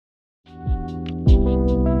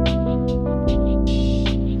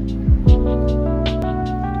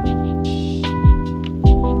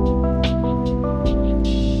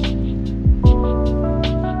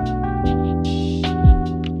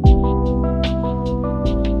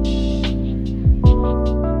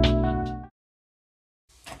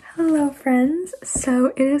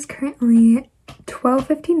So it is currently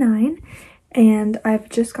 12:59 and I've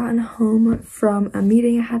just gotten home from a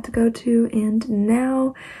meeting I had to go to, and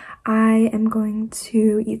now I am going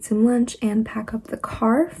to eat some lunch and pack up the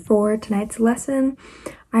car for tonight's lesson.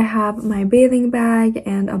 I have my bathing bag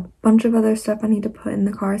and a bunch of other stuff I need to put in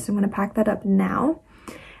the car, so I'm going to pack that up now,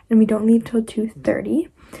 and we don't leave till 2:30.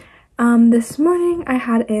 This morning I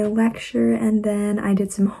had a lecture and then I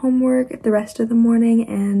did some homework the rest of the morning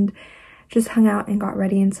and just hung out and got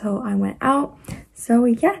ready until I went out. So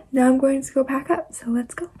yeah, now I'm going to go pack up, so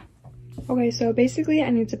let's go. Okay, so basically I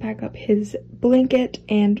need to pack up his blanket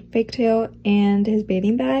and fake tail and his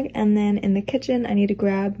bathing bag, and then in the kitchen I need to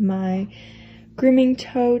grab my grooming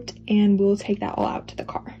tote and we'll take that all out to the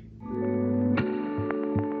car.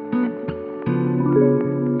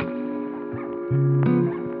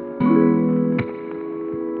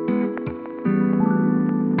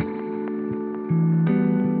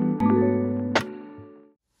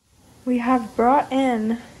 We have brought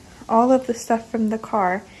in all of the stuff from the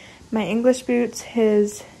car. My English boots,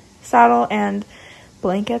 his saddle, and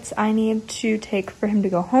blankets I need to take for him to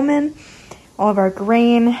go home in. All of our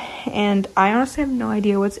grain, and I honestly have no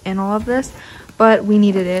idea what's in all of this, but we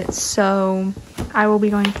needed it, so I will be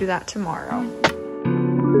going through that tomorrow.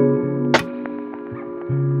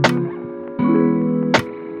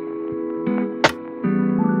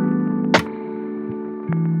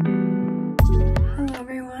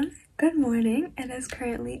 Good morning. It is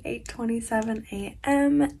currently 8:27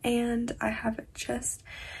 a.m. and I have just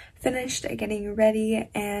finished getting ready,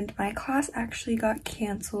 and my class actually got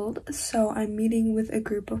canceled, so I'm meeting with a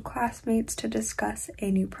group of classmates to discuss a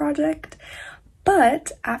new project.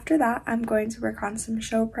 But after that I'm going to work on some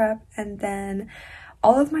show prep, and then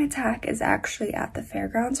all of my tack is actually at the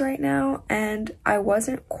fairgrounds right now, and I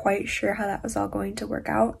wasn't quite sure how that was all going to work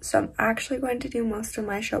out, so I'm actually going to do most of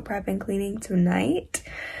my show prep and cleaning tonight.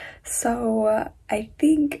 So I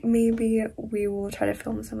think maybe we will try to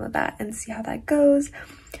film some of that and see how that goes.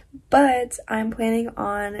 But I'm planning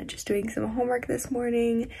on just doing some homework this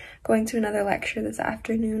morning, going to another lecture this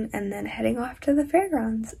afternoon, and then heading off to the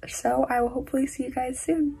fairgrounds. So I will hopefully see you guys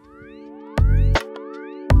soon.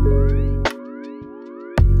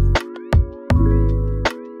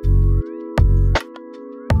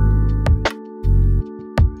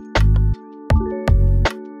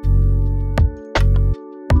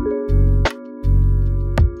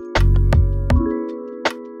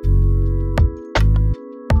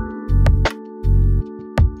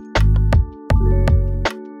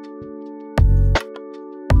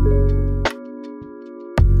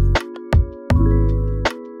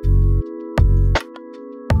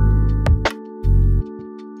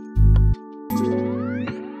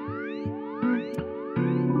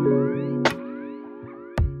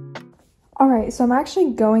 Alright, so I'm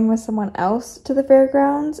actually going with someone else to the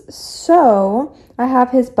fairgrounds, so I have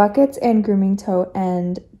his buckets and grooming tote,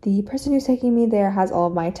 and the person who's taking me there has all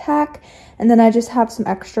of my tack, and then I just have some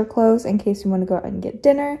extra clothes in case we want to go out and get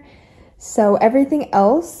dinner. So everything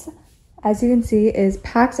else, as you can see, is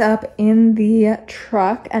packed up in the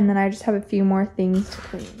truck, and then I just have a few more things to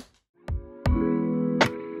clean.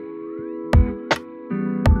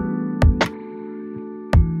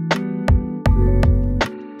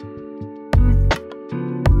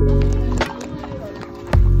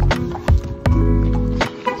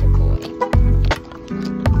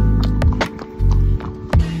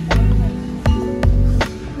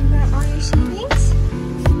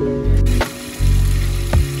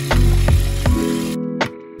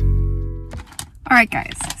 Alright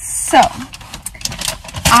guys, so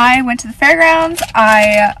I went to the fairgrounds,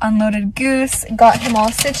 I unloaded Goose, got him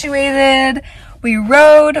all situated, we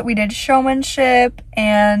rode, we did showmanship,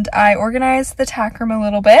 and I organized the tack room a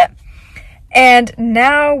little bit. And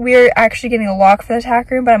now we're actually getting a lock for the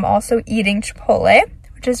tack room, but I'm also eating Chipotle,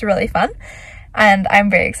 which is really fun. And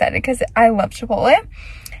I'm very excited because I love Chipotle.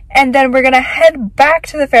 And then we're gonna head back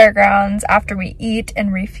to the fairgrounds after we eat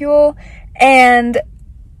and refuel and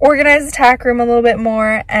organize the tack room a little bit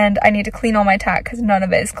more, and I need to clean all my tack because none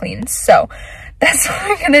of it is clean. So that's what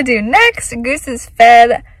I'm gonna do next. Goose is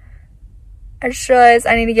fed. I just realized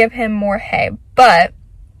I need to give him more hay, but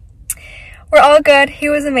we're all good. He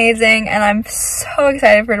was amazing, and I'm so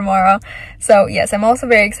excited for tomorrow. So yes, I'm also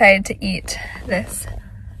very excited to eat this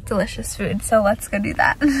delicious food. So let's go do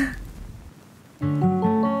that.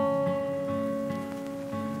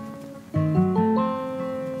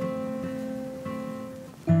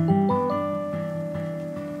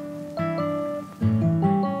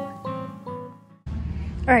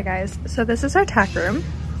 Alright guys, so this is our tack room.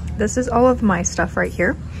 This is all of my stuff right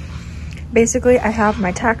here. Basically, I have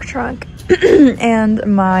my tack trunk and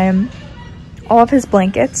all of his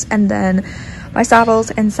blankets, and then my saddles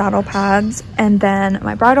and saddle pads, and then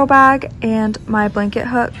my bridle bag and my blanket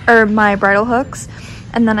hook, or my bridle hooks.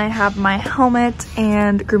 And then I have my helmet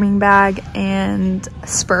and grooming bag and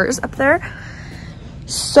spurs up there.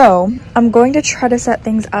 So I'm going to try to set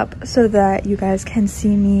things up so that you guys can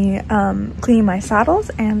see me cleaning my saddles,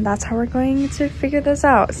 and that's how we're going to figure this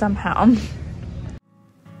out somehow.